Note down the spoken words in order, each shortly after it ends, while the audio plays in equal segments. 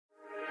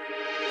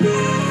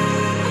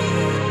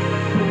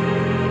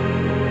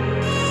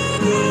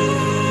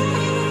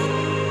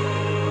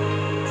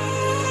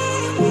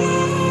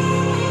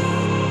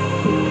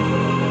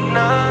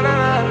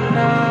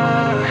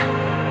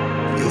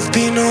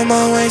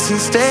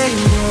since day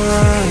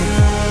one.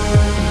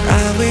 I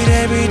wait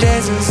every day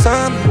since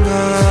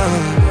summer.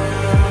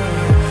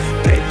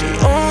 Babe, the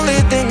only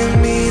thing I'm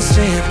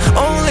missing,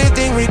 only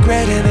thing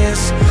regretting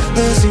is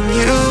losing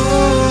you.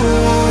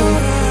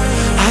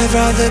 I'd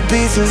rather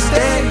be since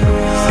day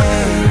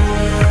one.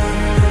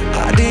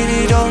 I did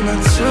it all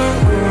not too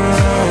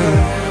wrong,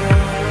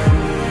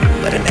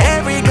 but in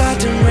every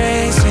goddamn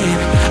racing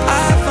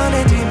I found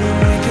a demon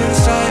right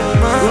inside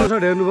my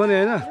हेर्नु पनि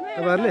हैन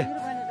तपाईहरुले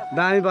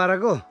दामी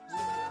पाराको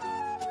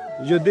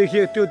यो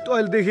देखिए त्यो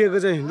अहिले देखिएको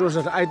चाहिँ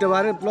डोर्सट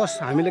आइतबारे प्लस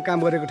हामीले काम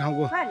गरेको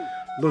ठाउँको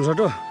डोर्सट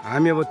हो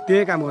हामी अब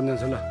त्यही काम गर्न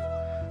जान्छौँ ल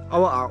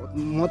अब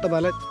म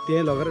तपाईलाई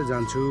त्यही लगेर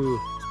जान्छु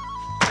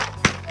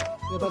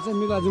यता चाहिँ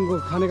मिलाजुङको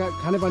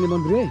खानेपानी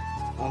मन्दिर है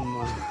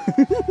अम्मा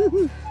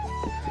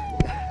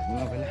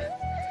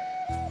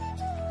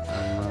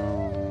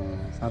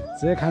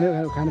साच्चै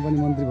खानेपानी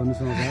मन्दिर भन्नु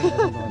सुनाउँछ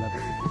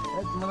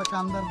मलाई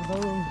कामदार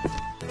बताऊ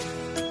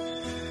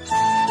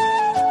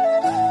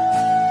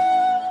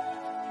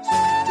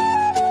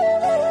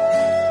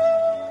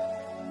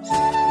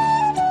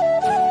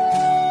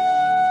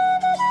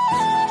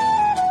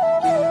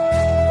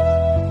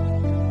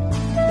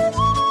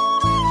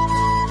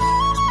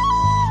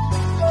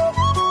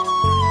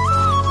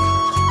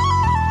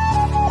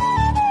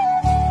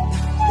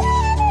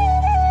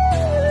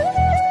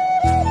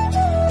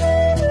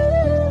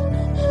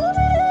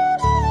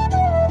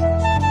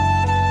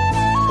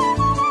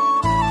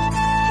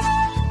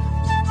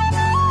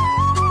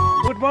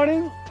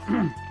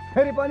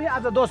फेरि पनि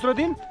आज दोस्रो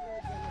दिन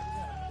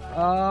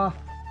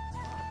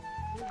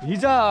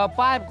हिजो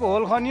पाइपको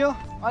होल खनियो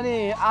अनि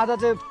आज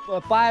चाहिँ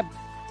पाइप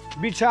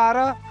बिछाएर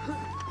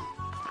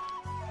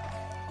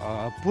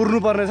पुर्नु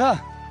पर्ने छ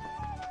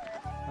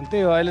अनि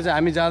त्यही हो अहिले चाहिँ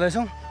हामी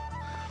जाँदैछौँ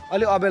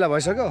अलि अबेला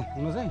भइसक्यो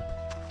हुन चाहिँ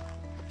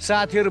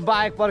साथीहरू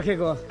बाइक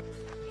पर्खेको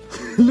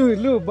लु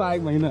लु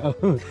बाइक होइन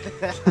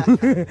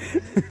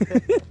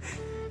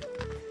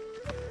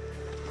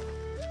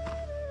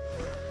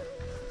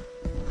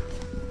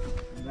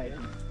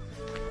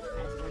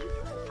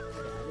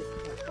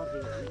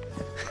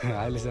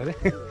अहिले सर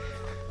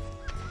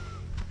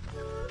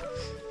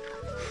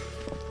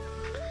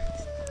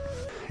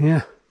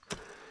यहाँ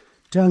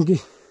ट्याङ्की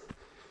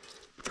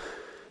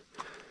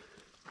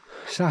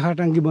शाखा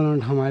ट्याङ्की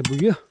बनाउने ठाउँमा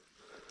आइपुग्यो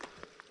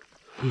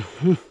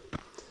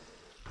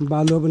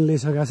बालुवा पनि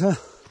ल्याइसकेको छ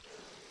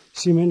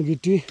सिमेन्ट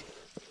गिटी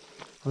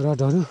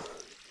रडहरू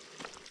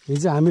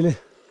हिजो हामीले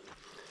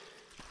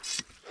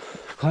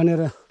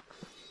खनेर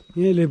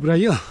यहीँ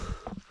ल्याइपुर्यायो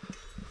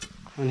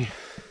अनि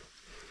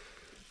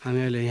हामी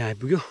अहिले यहाँ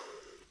आइपुग्यो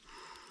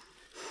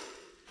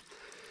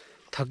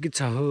थकित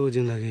छ हो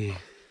जिन्दगी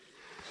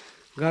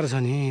गाह्रो छ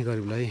नि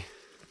गरिबलाई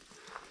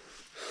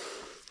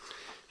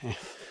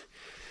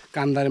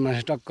कामदारी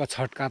मान्छे टक्क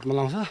छट कातमा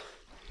लाउँछ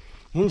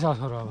हिँड्छ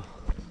सर अब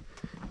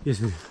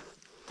यसरी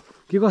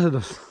के कसो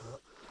दोष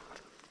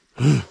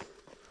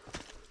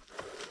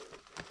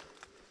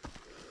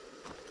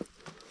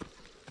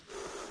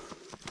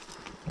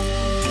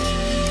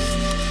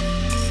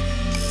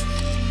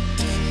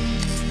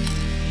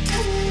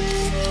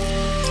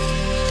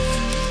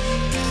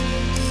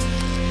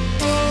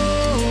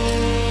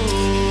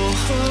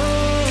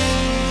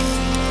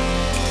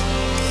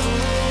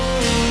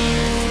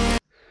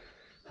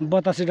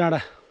बतासे डाँडा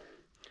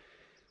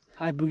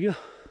आइपुग्यो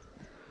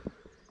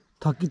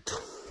थकित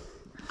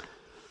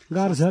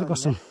गाह्रो छ यार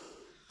कसम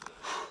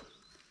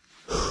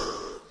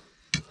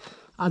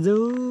आज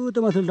त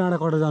माथि डाँडा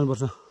कटेर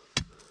जानुपर्छ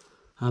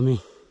हामी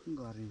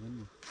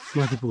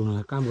माथि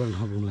पुग्नुलाई काम गर्न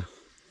ठाउँ पुग्नुलाई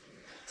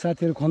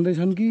साथीहरू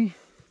खन्दैछन् कि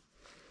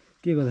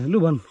के गर्दैछ लु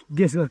भन्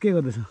गेस गर के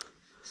गर्दैछ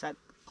सायद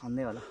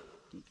खन्दै होला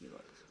के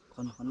गर्दैछ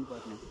खन्नु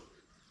पर्ने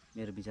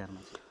मेरो विचारमा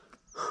चाहिँ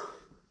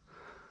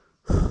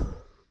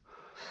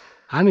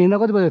हामी हिँड्दा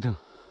कति बजेको थियौँ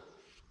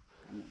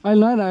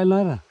अहिले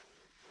नहेर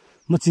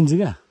म चिन्छु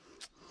क्या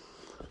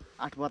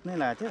 8 बज्नै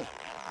लागेको थियो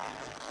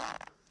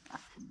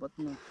 8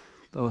 बज्नु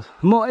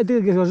म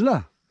यतिकै गेस गर्छु ल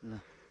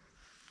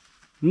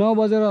 9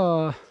 बजेर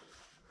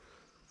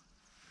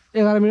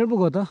 11 मिनट पो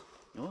गयो त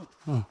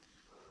हो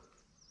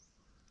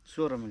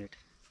 16 मिनट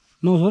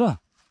 9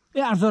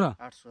 ए 8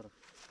 16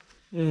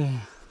 ए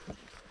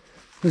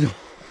बुझ्यौ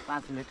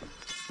 5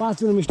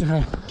 मिनट मिस्टेक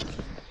खायो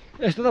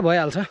यस्तो त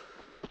भइहाल्छ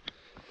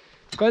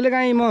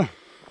कहिलेकाहीँ म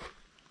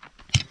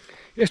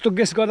यस्तो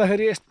गेस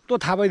गर्दाखेरि यस्तो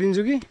थाहा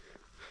पाइदिन्छु कि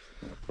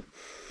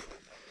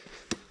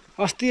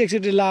अस्ति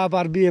एकचोटि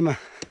लापार बिहेमा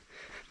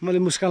मैले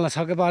मुस्कानलाई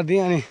छक्कै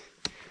पारिदिएँ अनि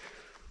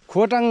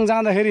खोटाङ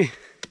जाँदाखेरि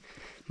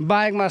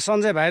बाइकमा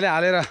सञ्जय भाइले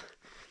हालेर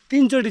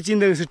 3 चोटि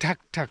चिन्दैछु छु ठ्याक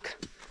ठ्याक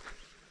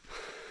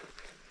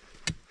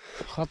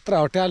खतरा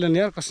हो ट्यालेन्ट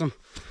यार कसम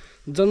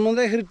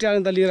जन्माउँदाखेरि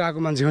ट्यालेन्ट त लिएर आएको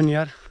मान्छे हो नि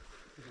यार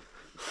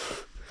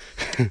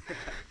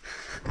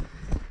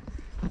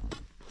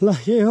ल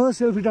यही हो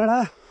सेल्फी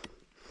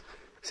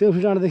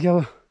डाँडादेखि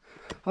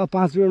अब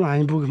 5 मिनटमा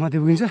हामी माथि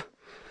पुगिन्छ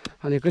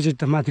अनि एकैचोटि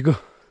त माथिको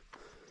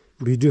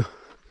भिडियो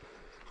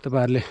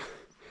तपाईँहरूले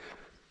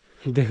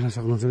देख्न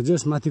सक्नुहुन्छ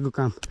जस माथिको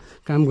काम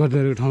गर्दै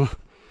गरेको ठाउँमा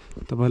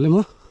तपाईँहरूले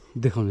म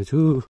देखाउने छु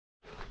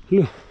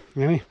लु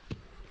हामी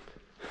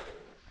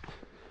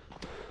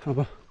अब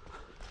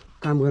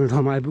काम गर्ने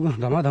ठाउँमा आइपुग्यौँ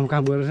धमाधम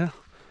काम गरेर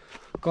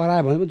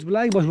करायो भने पनि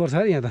चुप्लाइ बस्नुपर्छ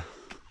है यहाँ त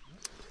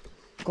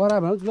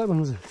करायो भने चुप्लाइ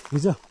बस्नुपर्छ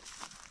हिजो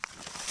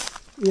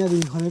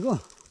यहाँदेखि खनेको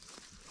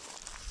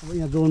अब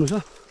यहाँ जोड्नु छ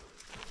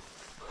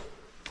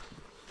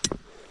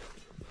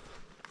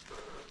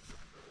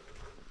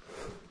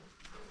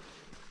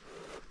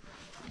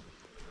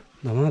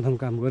धमाधम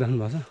काम गरिरहनु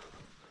भएको छ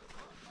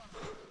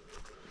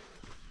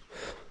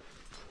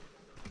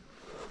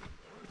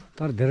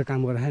तर धेरै काम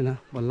गरेर छैन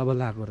बल्ल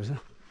बल्ल आएको रहेछ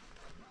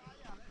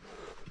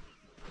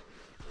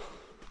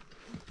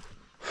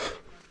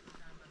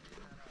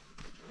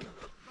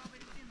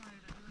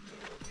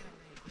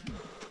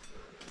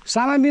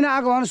सामान बिना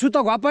आएको भने सुत्त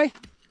घप्पै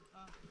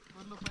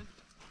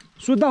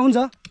सुत्दा हुन्छ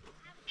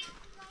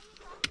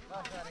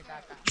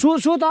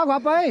सुत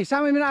घप्पै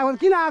सामान बिना आएको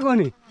किन आएको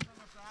नि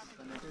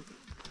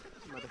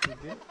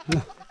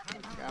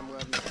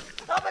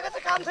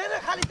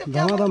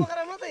धमाधम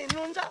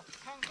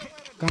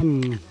काम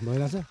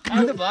भइरहेछ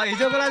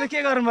हिजोको लागि के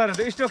गर्नु पर्यो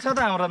त स्टक छ त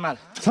हाम्रो माल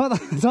छ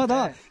त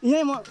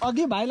यहीँ म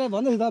अघि भाइलाई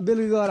भन्दै थिएँ त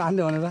बेलुकी गएर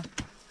हान्ने भनेर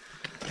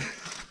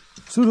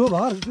सुरु हो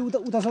भर कि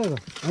उता सकेको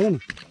होइन नि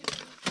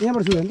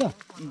यहाँबाट सुरु हो नि त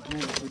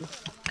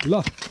ल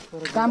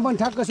काम पनि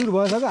ठ्याक्क सुरु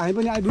भइसक्यो हामी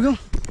पनि आइपुग्यौँ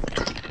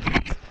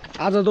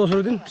आज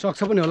दोस्रो दिन सक्छ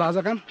पनि होला आज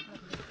काम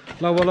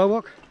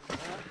लगभग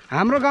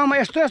हाम्रो गाउँमा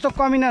यस्तो यस्तो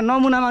कमिना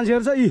नमुना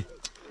मान्छेहरू छ यी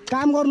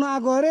काम गर्नु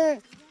आएको अरे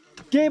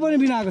केही पनि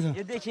बिना आएको छ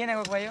यो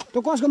देखिएनको भयो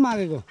त्यो कसको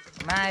मागेको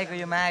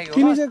यो मागेको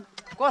तिमी चाहिँ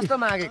कस्तो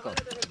मागेको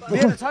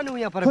बेल छ नि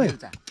उहाँ पर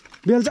बेलचा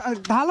बेलचा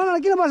थाहा न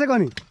किन बसेको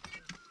नि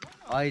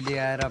अहिले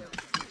आएर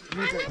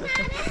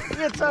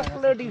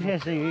चक्लेटी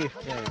फेस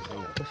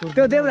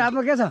त्यो देब्रे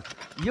हातमा के छ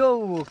यो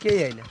केही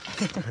होइन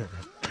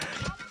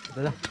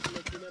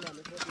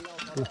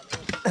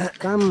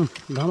काम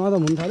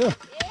धमाधम हुन थाल्यो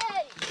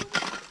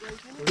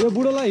यो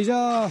बुढोलाई हिजो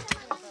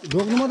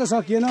ढोक्नु मात्रै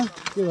सकिएन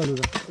के गर्नु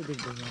त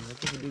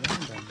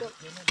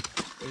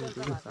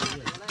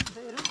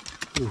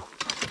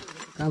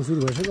काम सुरु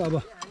भइसक्यो अब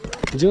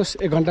जोस्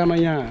 1 घन्टामा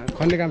यहाँ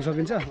खन्ने काम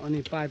सकिन्छ अनि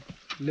पाइप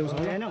ल्याउँछ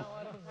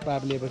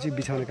पाइप लिएपछि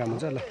बिछाउने काम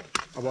हुन्छ ल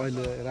अब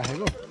अहिले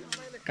राखेको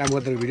काम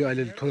गर्दा भिडियो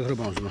अहिले थोरै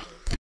बनाउँछु म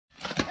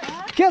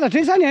के त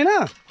ठिक छ नि होइन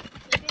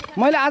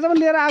मैले आज पनि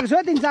लिएर आएको छु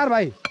है 3-4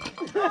 भाइ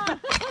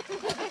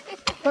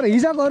तर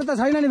हिजोकोहरू त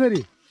छैन नि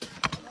फेरि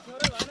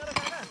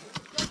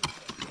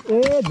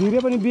ए धीरे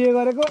पनि बिहे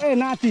गरेको ए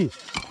नाति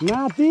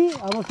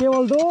अब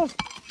केवल दोष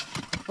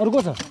अरू को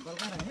छ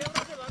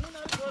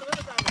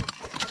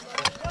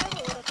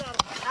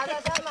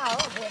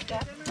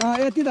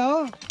यति त हो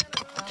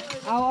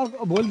अब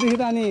अर्को भोलिदेखि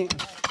त अनि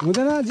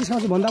हुँदैन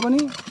जिस्काउँछु भन्दा पनि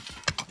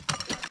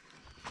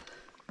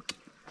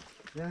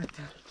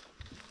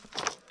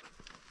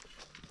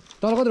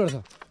तल कतिवटा छ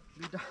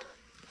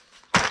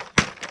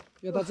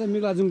यता चाहिँ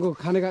मिगलाजुङको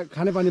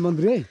खानेपानी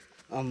मन्त्री है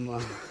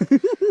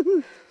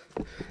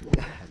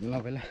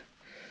पहिला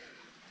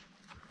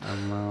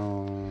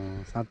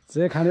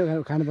साँच्चै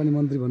खानेपानी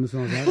मन्त्री भन्नु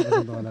सुनाउँछ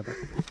तपाईँलाई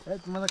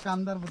त मलाई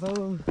कामदार बताऊ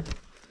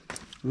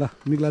ल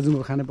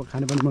मिगलाजुङको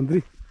खानेपानी मन्त्री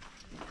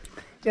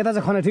यता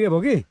चाहिँ खना ठिकै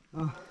भयो कि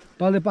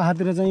तलले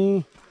पाहाडतिर चाहिँ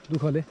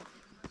दुःखले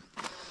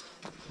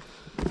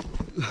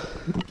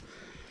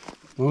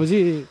भनेपछि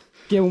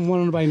के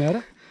बनाउनु पाइन र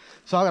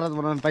सगरात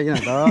बनाउनु पाइएन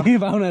त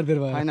पाहुनाहरूतिर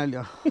भयो फाइनली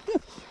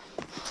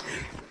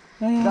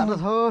जाँदा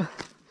छ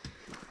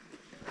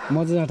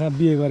मजा जाँटा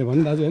बिहे गरेँ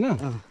भने दाजु होइन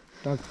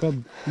टक्क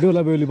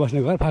बेहुला बेहुली बस्ने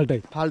घर फाल्टै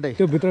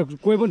त्यो भित्र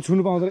कोही पनि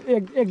छुनु पाउँदैन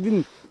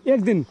एक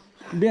दिन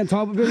बिहान 6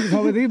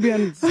 बजीदेखि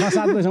बिहान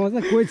 6-7 बजीसम्म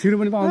चाहिँ कोही छिर्नु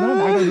पनि पाउँदैन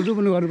भागो लुटु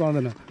पनि गर्नु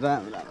पाउँदैन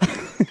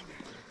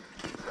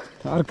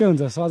अर्कै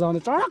हुन्छ सजाउने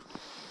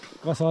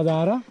चडक्क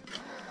सजाएर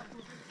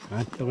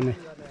हाँटो पनि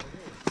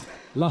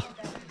ल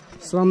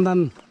श्रमदान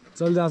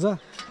चलिरहेछ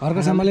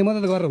हर्का सम्हाल्ने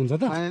मात्रै त गरेर हुन्छ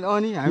त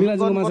अनि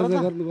मिलाजुङको मान्छे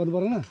गर्नु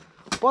परेन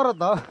पर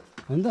त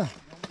होइन त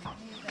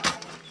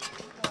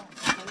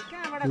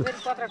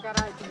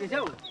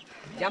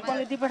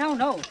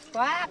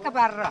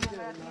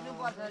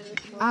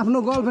आफ्नो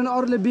गर्लफ्रेन्ड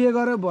अरूले बिहे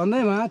गर्यो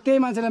भन्दैमा त्यही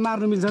मान्छेलाई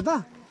मार्नु मिल्छ त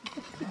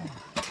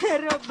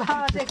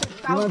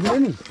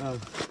नि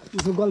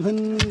उसको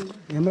गर्लफ्रेन्ड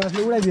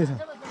हेमराजले उडाइदिएछ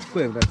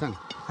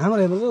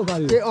हाम्रो हेमराज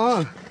पारि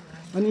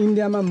अनि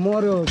इन्डियामा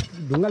मर्यो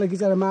ढुङ्गाले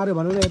खिचेर मार्यो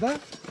भनेर यता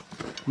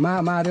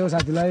मार्यो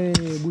साथीलाई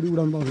बुढी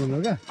उडाउनु पाउँछ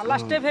भनेर क्या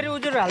लास्टै फेरि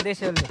उजुर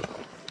हाल्दैछ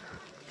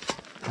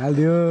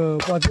हालिदियो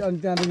पछि अनि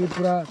त्यहाँदेखि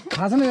पुरा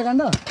थाहा छैन यो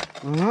काण्ड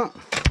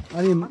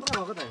अनि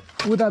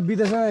उता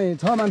विदेशमा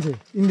 6 मान्छे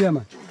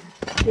इन्डियामा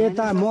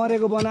यता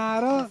मरेको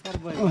बनाएर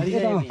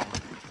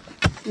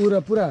ऊ र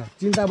पुरा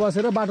चिन्ता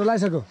बसेर बाटो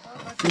लगाइसक्यो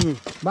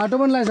बाटो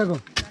पनि लगाइसक्यो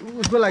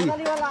उसको लागि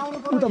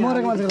उता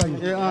मरेको मान्छेको लागि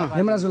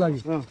हेमराजको लागि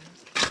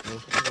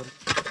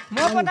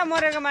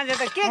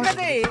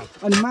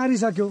अनि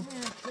मारिसक्यो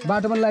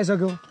बाटो पनि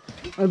लगाइसक्यो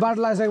अनि बाटो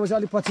लगाइसकेपछि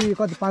अलिक पछि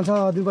कति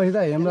 5-6 दिनपछि त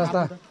हेमराज त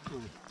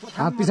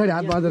हात पछाडि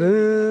हात बाँधेर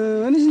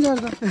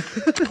निस्किन्छ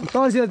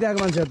तर्सियो त्यहाँको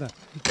मान्छे त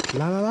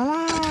ला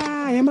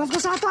हेमराजको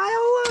साथ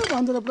आयो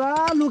भन्छ त पुरा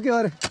लुक्यो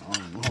अरे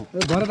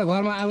भरे त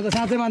घरमा आएको त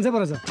साँच्चै मान्छे पो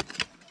रहेछ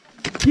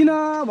किन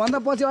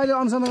भन्दा पछि अहिले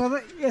अनुसन्धान गर्दा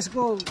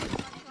यसको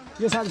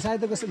यो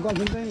साहित्यको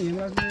गर्लफ्रेन्ड चाहिँ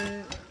हेमराजले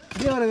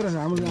के गरेको रहेछ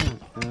हाम्रो गाउँमा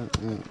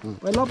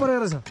लपरेको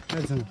रहेछ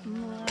साहित्यसँग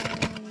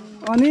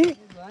अनि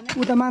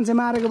उता मान्छे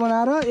मारेको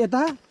बनाएर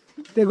यता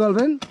त्यो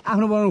गर्लफ्रेन्ड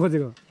आफ्नो बनाउनु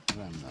खोजेको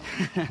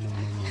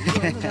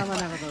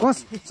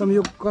कसम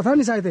यो कथा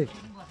नि साहित्य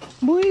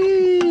बुई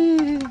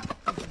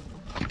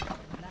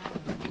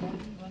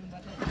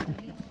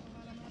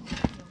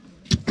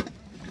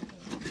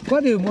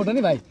कति मोटो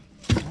नि भाइ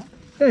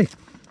ए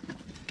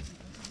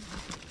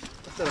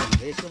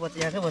यसको बच्चा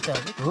यहाँकै बच्चा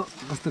हो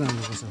कस्तो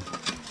राम्रो बस्छ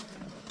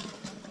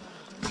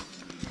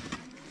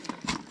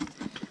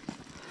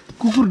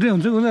कुकुर डे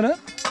हुन्छ हुँदैन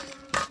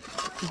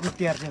कुकुर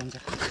तिहार चाहिँ हुन्छ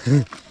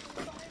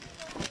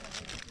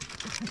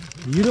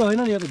हिरो होइन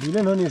नि यो त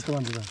भिलेन हो नि यस्तो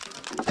मान्छे त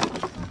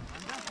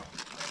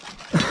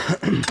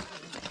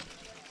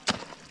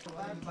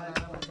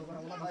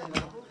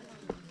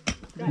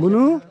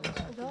बुनु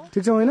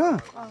ठिक छ होइन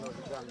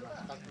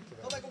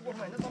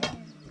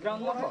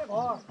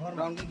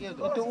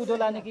त्यो उधो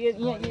लाने कि यो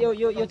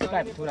चाहिँ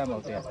पाइप पुरामा हो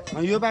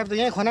त्यो यो पाइप त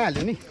यहीँ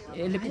खनाइहाल्यो नि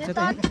यसले पुग्छ त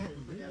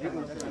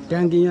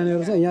ट्याङ्की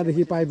यहाँनिर छ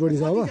यहाँदेखि पाइप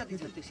जोडिन्छ अब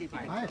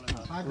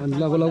अनि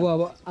लगभग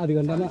अब आधी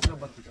घन्टामा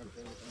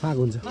फाँक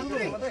हुन्छ नि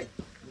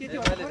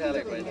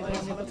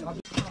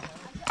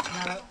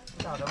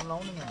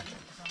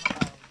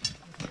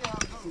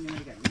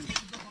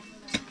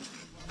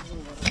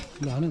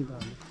त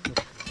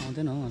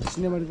आउँदैन हौ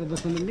सिनेमाटी त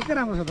जस्तो निकै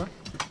राम्रो छ त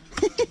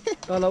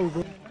तल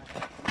उको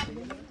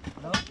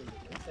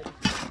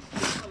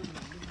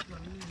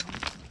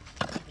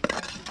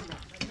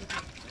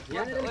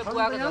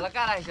बुवाको झोला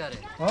कहाँ राखेछ अरे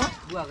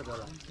बुवाको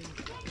झोला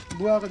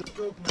बुवाको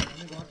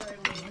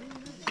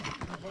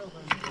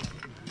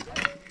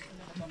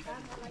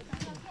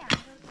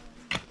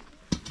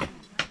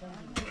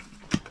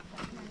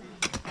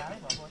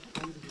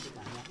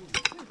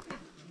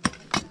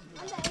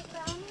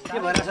के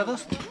भइरहेछ त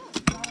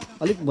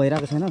अलिक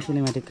भइरहेको छैन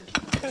सिनेमेटिक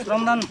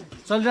श्रमदान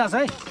चलिरहेछ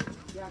है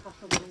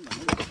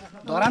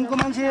धरानको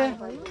मान्छे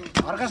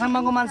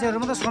हर्कासम्मको मान्छेहरू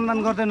मात्रै श्रमदान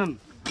गर्दैनन्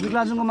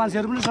विकलाजुङको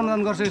मान्छेहरू पनि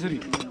श्रमदान गर्छ यसरी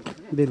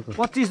बिल्कुल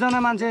 25 जना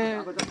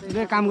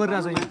मान्छेले काम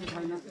गरिरहेछ यहाँ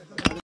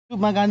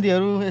महात्मा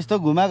गान्धीहरू यस्तो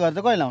घुमाघर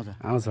चाहिँ कहिले आउँछ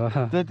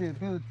त्यो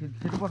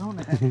पठाउँ न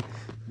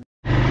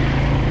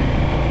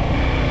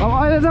अब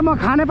अहिले चाहिँ म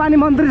खानेपानी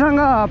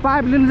मन्त्रीसँग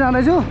पाइप लिन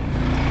जाँदैछु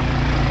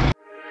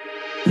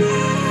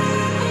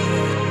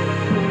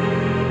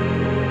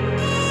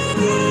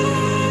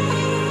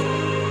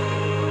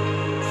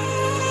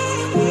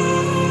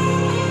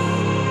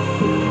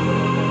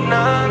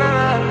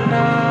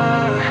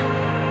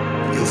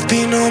You've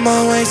been on my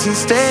way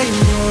since day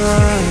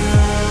one.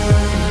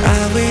 I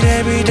wait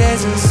every day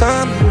since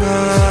summer.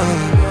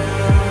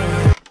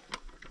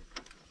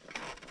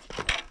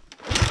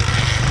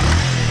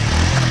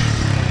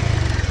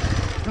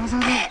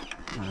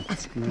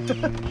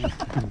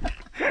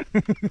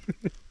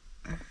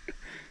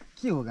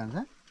 के हो कान्छ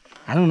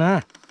हालौँ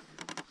न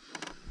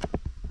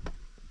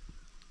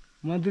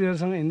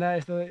मन्त्रीहरूसँग हिँड्दा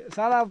यस्तो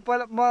सादा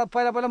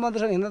पहिला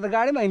मन्त्रीसँग हिँड्दा त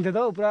गाडीमा हिँड्थ्यो त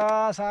हौ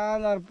पुरा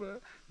शानदार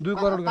 2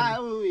 करोड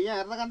यहाँ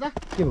हेर्दा कान्छ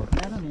के भयो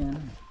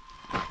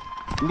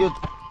यो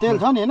तेल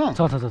छ नि होइन छ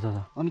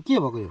अनि के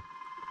भएको यो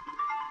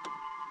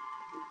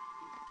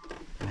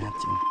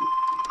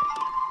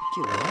के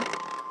भयो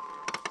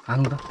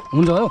हाल्नु त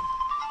हुन्छ हो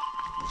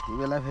यस्तो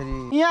बेला फेरि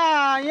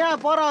यहाँ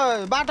पर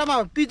बाटोमा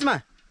पिचमा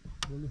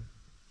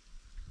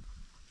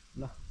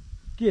ल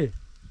के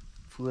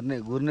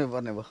घुर्नै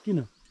पर्ने भयो किन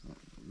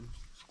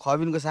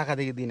खबिनको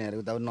शाखादेखि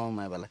दिनेहरूको त अब 9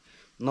 माइबालाई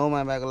 9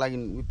 माइबाको लागि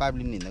पाइप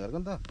लिन हिँड्दा गरेको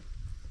नि त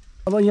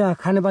अब यहाँ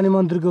खानेपानी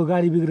मन्त्रीको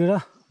गाडी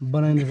बिग्रेर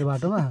बनाइँदैछ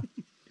बाटोमा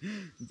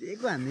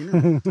जेको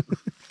हान्दिन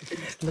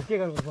ल के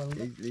गर्नु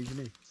पर्ने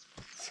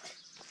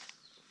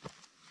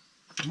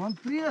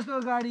मन्त्री जस्तो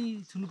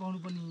गाडी छुनु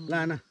पाउनु पनि ल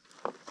हैन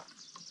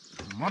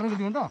मर्नको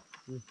दियो नि त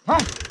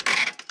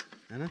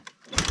हैन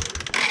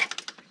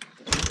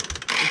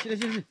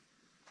एकछिन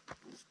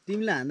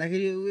तिमीले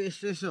हान्दाखेरि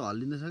यसो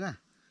हल्लिँदैछ क्या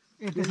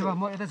ए त्यसो भए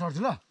म यतै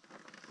छर्छु ल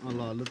ल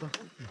ल त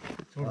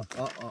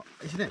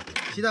एकछिन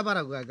सिधा पार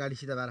गाडी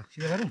सिधा पार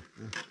सिधा गरौँ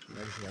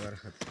गाडी सिधा पार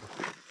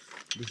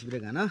डिस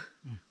ब्रेक हान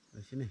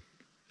एकछिन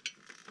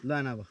ल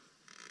हैन अब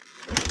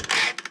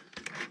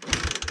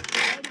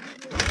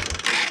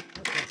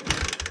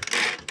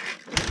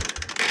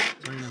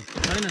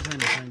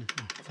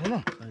छैन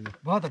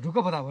भयो त ढुक्क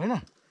पता भयो होइन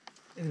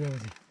यति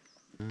भएपछि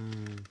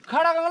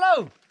खडा गलौ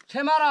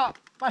छेमार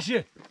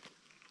पासिए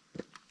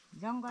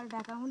जङ्गल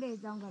डाकाउँदै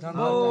जङ्गल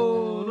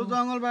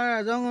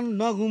जङ्गल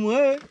नघुमु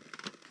है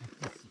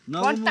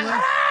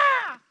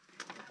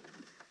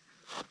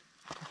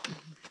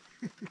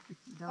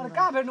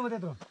कहाँ भेट्नु भयो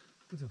त्यत्रो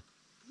पुछु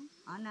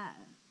अन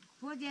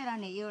खोजेर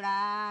नि एउटा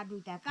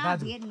दुईटा कहाँ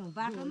भेट्नु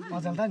बाटोमा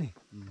मजाल त नि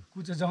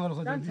कुचो जङ्गल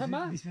खोज्दा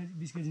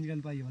 20 केजी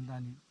निकाल्नु पाइयो भने त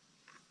अनि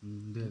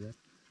 2000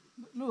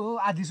 लु हो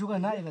आधी सुक न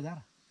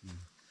 1000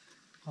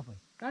 खपै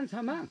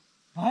कान्छामा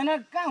होइन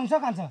कहाँ हुन्छ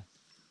कान्छ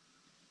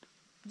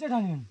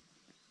जेठानी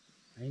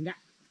होइन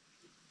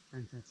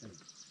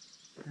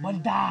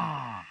बन्टा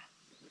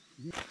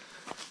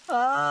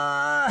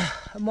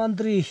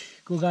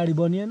मन्त्रीको गाडी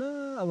बनिएन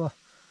अब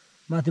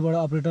माथिबाट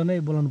अपरेटर नै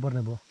बोलाउनु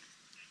पर्ने भयो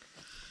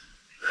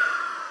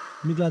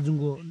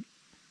मिक्लाजुङको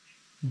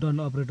डन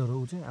अपरेटर हो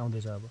ऊ चाहिँ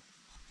आउँदैछ अब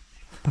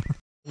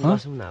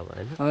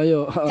यो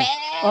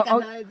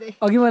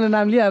अघि मैले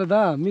नाम लिएर त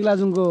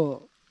मिक्लाजुङको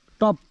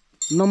टप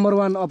नम्बर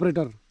 1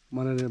 अपरेटर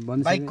भनेर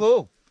भन्छ बाइकको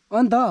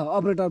अनि त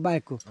अपरेटर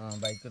बाइकको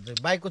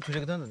बाइकको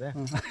छुटेको थियो नि त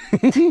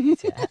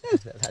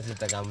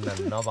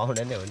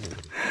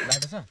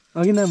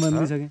अघि नै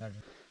भनिदिइसकेँ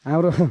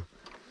हाम्रो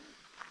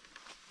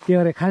के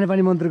अरे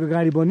खानेपानी मन्त्रीको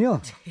गाडी बन्यो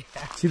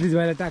क्षितिज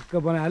भाइले ट्याक्क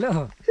बनाइहाल्यो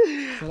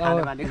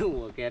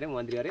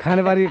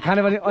खानेपानी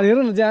हेर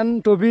न ज्यान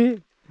टोपी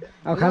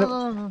अब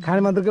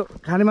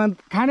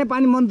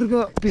खानेपानी मन्त्रीको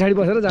पछाडि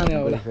बसेर जाने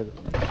अब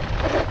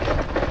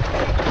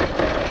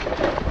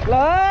ल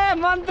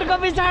मन्त्रीको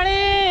पछाडि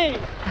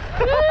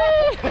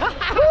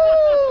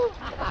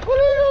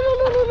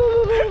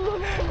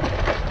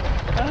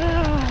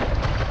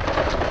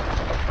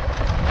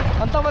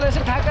अनि तपाईँले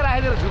यसो ठ्याक्क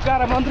राखिदिएर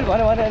झुकाएर मन्त्री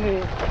भन्यो भने अनि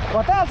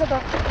कता हाल्छ त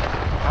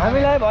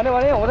हामीलाई भन्यो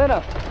भने हुँदैन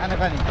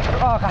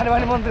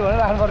खानेपानी मन्त्री भनेर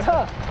राख्नुपर्छ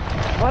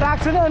म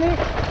राख्छु नि अनि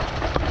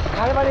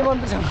खानेपानी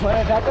मन्त्रीसँग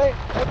भने ठ्याक्कै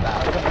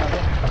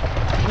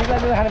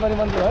निकाल्नु खानेपानी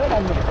मन्त्री भयो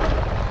राम्रो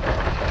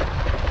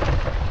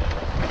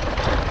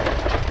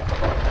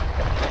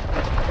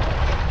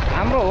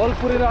हाम्रो होल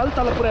पुरेर अलिक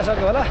तल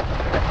पुऱ्याइसक्यो होला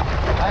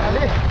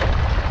फाइनली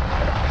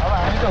अब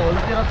हामी त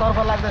होलतिर तर्फ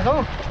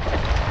लाग्दैछौँ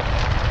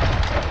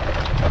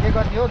के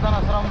कति हो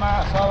जनश्रममा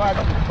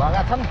सहभागी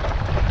भएका छन्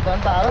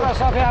जनताहरू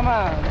सफियामा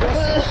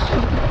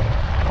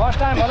फर्स्ट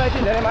टाइम होला यति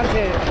धेरै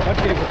मान्छे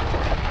भट्किएको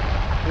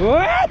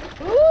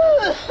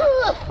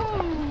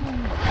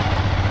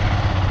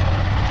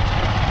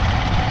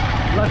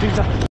ल ठिक छ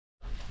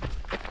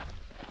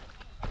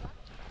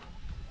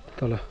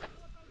तल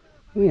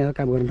यहाँ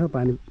काम गर्नु थियो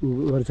पानी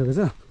गरिसकेको छ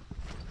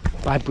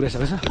पाइप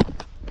पुऱ्याइसकेको छ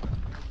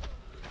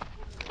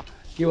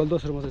केवल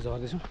दोस्रो मात्रै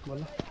झर्दैछु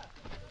बल्ल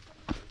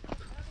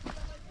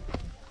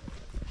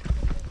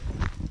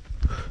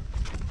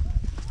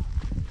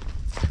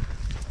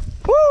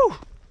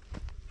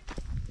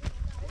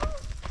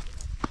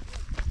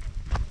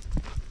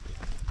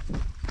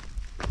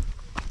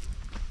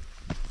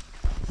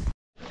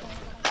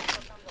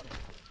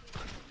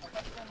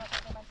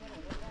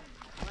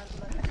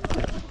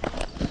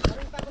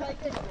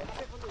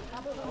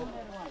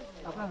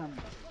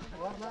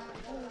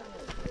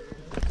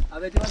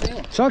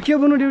सकियो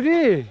बुनु ड्युटी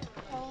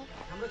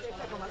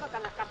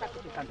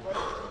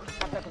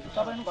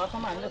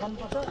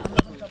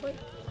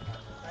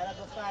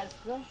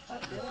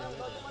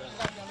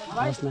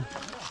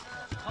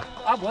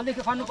अब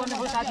भोलिदेखि खन्नुपर्ने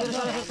भयो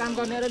साथीहरू काम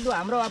गर्ने लु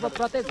हाम्रो अब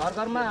प्रत्येक घर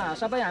घरमा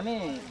सबै हामी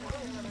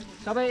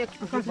सबै एक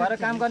भएर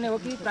काम गर्ने हो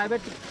कि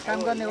प्राइभेट काम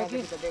गर्ने हो कि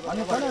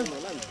भन्नु पर्यो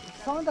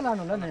सँग त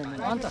लानु होला नि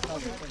अन्त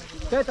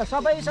त्यही त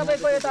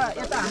सबैको यता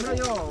हाम्रो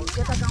यो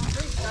यता गाउँ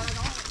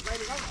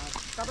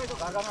सबैको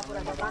घर घरमा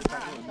पुरा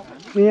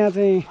यहाँ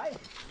चाहिँ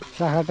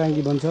साखा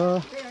ट्याङ्की बन्छ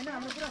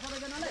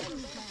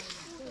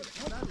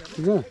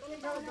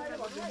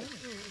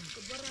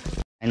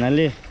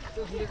फाइनल्ली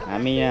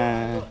हामी यहाँ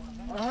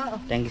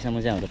ट्याङ्कीसम्म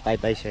चाहिँ हाम्रो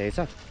पाइप आइसकेको छ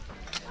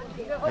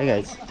है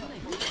गाइस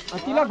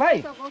तिलक भाइ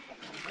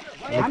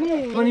हामी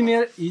पनि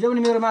हिजो पनि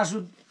मेरो मासु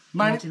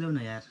चिलाउ न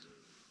यार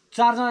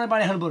 4 जनाले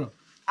बाँडी खानु पर्यो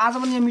आज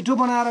पनि यहाँ मिठो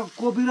बनाएर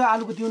कोपी र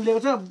आलुको तिउन लिएको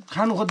छ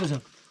खानु खोज्दैछ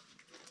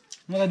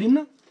मलाई दिन्न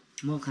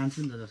म खान्छु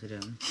नि त जसरी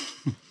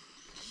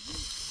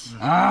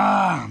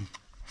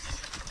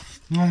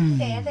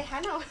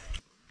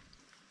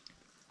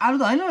आलु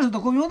त होइन रहेछ त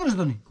कोपी मात्रै रहेछ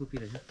त नि कोपी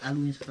रहेछ आलु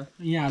यहाँ छ त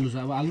यहाँ आलु छ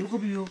अब आलु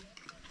कोपी हो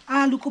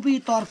आलु कोपी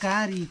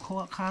तरकारी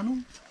खानु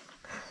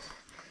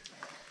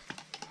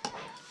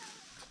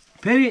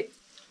फेरि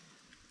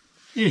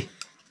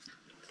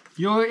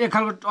यो एक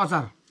खालको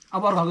अचार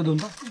अब अर्को खालको दिउँ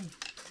त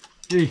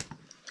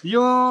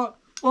यो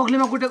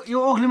ओखलीमा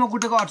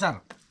कुटेको अचार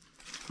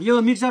यो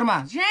मिक्सरमा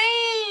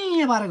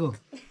यहाँ पारेको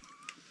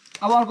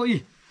अब अर्को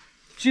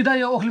सिधा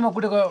यो ओखलीमा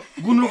कुटेको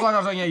गुन्द्रुकको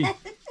अचार छ यहाँ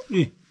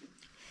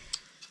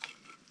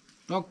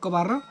टक्क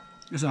पारेर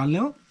यसो हाल्ने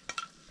हो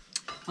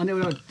अनि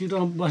एउटा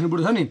तितोमा बस्ने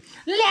बुढो छ नि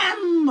ल्याम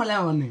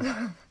भन्ने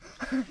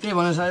त्यही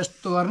भनेर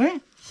यस्तो गर्ने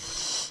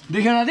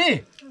देखेन दि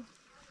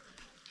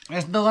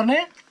यस्तो गर्ने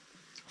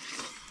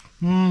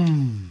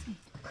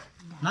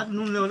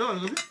नुन ल्याउनु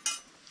अलिकति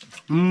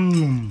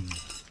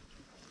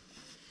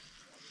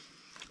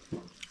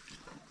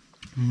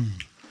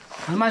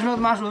मासुमा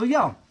मासु हो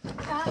क्या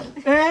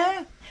ए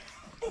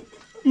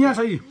यहाँ छ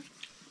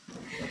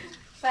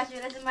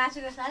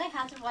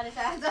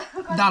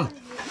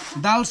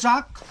दाल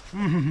साग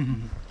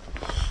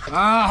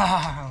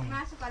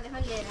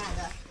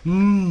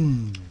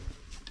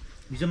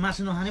हिजो मासु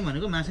नखाने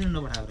भनेको मासु नै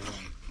नपठाएको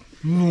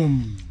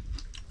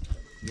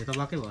यो त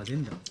वाक्कै भएको थियो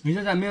नि त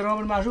हिजो त मेरो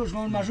पनि मासु उसको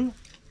पनि मासु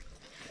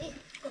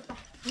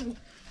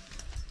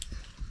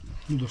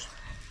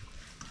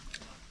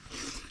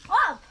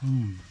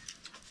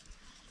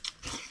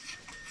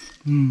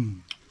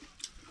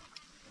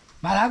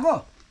भाडाको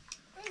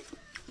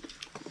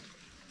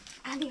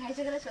आधी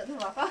खाइसकेर सोध्नु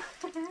भएको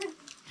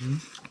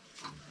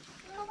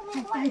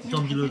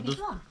चम्किलो दोष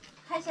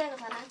खाइसकेको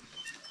छैन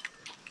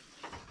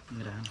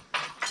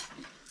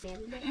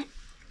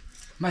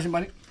मासु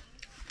पनि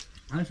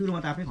हामी सुरुमा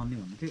त आफै खन्ने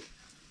भन्नु थियो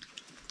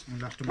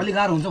लास्टमा अलिक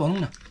गाह्रो हुन्छ भनौँ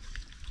न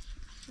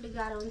अलिक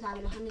गाह्रो हुन्छ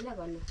हामीले खानेलाई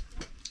भन्नु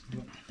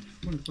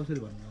कसरी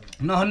भन्नु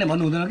नखन्ने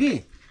भन्नु हुँदैन कि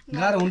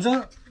गाह्रो हुन्छ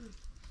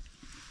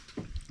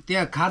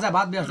त्यहाँ खाजा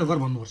भात व्यवस्था गर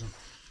भन्नुपर्छ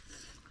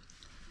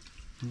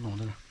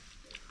हुँदैन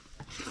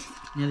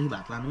यहाँदेखि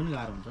भात लानु पनि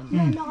गाह्रो हुन्छ नि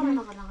नगर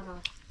नगर नगर नगर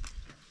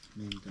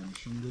मेन त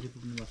सिन्दुरी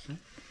पुग्नुपर्छ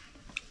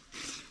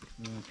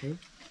फेरि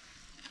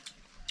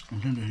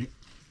हुन्छ नि फेरि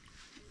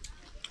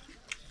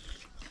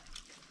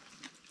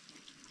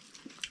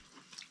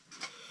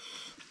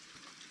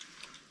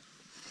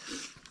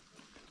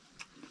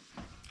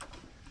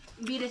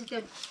बिरेछ त्यो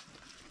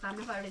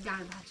हाम्रो एउटा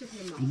जाँड भएको छु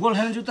फेरि म गोल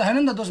खाने जुत्ता छैन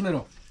नि त दोष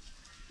मेरो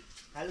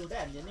खाली उठै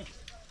हाल्छ नि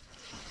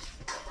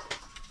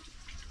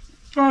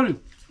सरी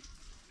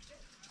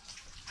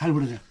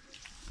हालबाट चाहिँ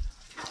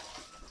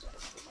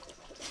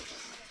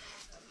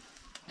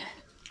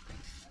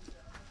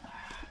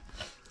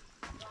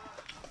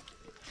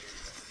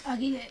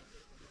अघि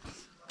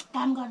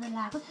काम गर्दा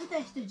लगाएको थियो त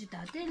यस्तो जुत्ता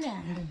त्यसले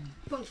हान्दैन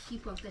पङ्की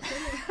पङ्क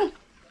त्यसैले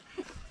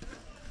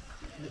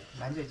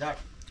मान्छे जाट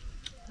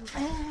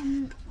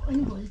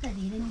अनि भोलि त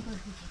धेरै नै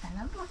पर्छ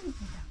खेताला बस्नु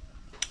थियो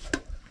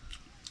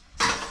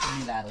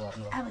मिलाएर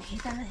गर्नु अब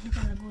खेताला के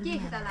गोली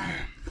खेता लाग्यो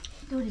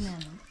टोरीमा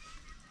हाल्नु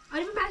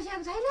अहिले पनि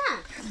बाँसिएको छैन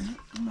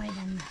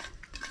मैदानमा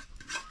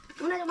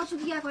उनीहरूमा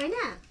सुकिएको होइन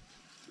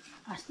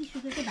अस्ति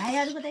सुकेको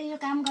भाइहरूको त यो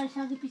काम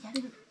गरिसके पछाडि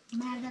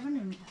मार्दा पनि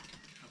हुन्छ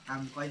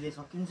काम कहिले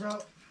सकिन्छ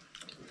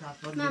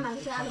मामाको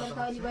चाहिँ आलु त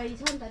अहिले बढी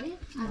छ नि त नि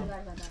आलु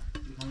गर्दा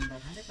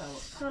त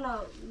तल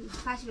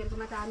फाँसीहरूको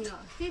त हामी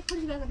त्यही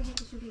फुलिगएकोदेखि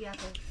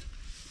सुकिगएको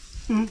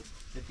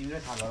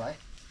तिमीलाई थाहा होला है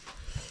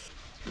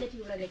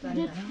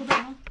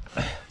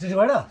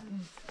त्यतिबाट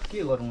के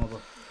गरौँ अब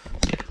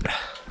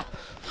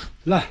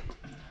ल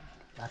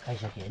भात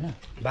खाइसकेँ होइन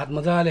भात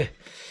मजाले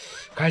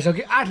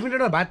खाइसक्यो 8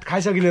 मिनटमा भात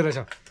खाइसकिने रहेछ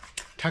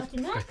ठ्याक्क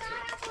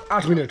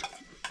 8 मिनट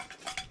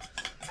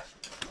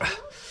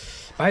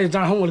भाइ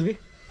जाँड खाउँ अलिकति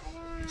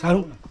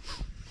सारौँ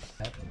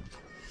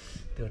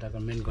त्यो एउटाको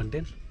मेन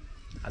कन्टेन्ट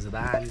आज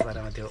दामी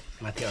पारामा त्यो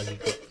माथि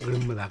अघिको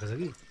गुडुम्ब भएको छ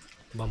कि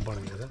बम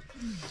पड्किएको छ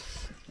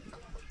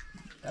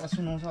तर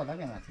सुनाउँछ होला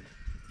क्या माथि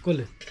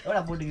कसले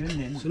एउटा बोटी पनि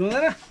दिएन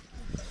सुनाउँदैन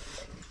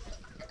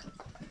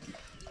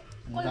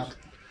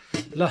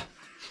ल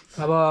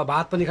अब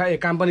भात पनि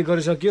काम पनि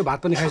गरिसक्यो भात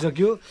पनि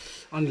खाइसक्यो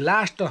अनि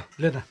लास्ट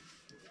ले त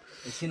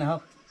एकछिन हौ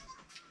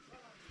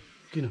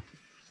किन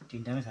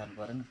तिनटामै सार्नु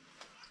परेन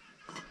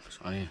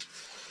अनि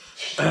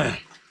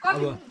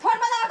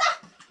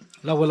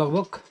अब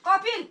लगभग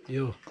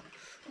यो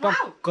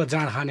टक्क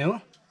जाँड खाने हो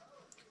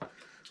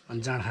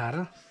अनि जाँड खाएर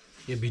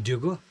यो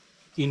भिडियोको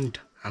इन्ट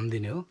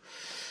हानिदिने हो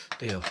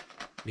त्यही हो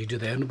भिडियो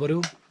त हेर्नु पऱ्यो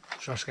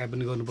सब्सक्राइब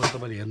पनि गर्नु पऱ्यो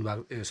तपाईँले हेर्नु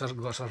भएको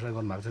सब्सक्राइब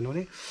गर्नुभएको छैन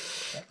भने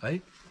है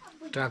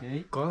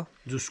ट्याक्क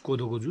जुस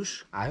कोदोको जुस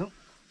आयो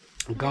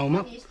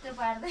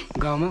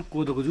गाउँमा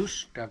कोदोको जुस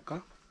ट्याक्क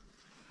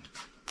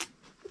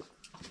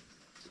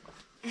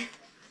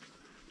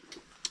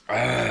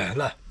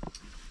ल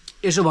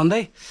यसो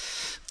भन्दै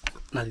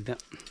नाति त्यहाँ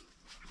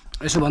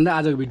यसो भन्दै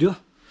आजको भिडियो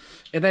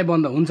यतै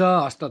बन्द हुन्छ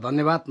हस्त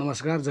धन्यवाद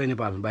नमस्कार जय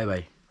नेपाल बाई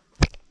बाई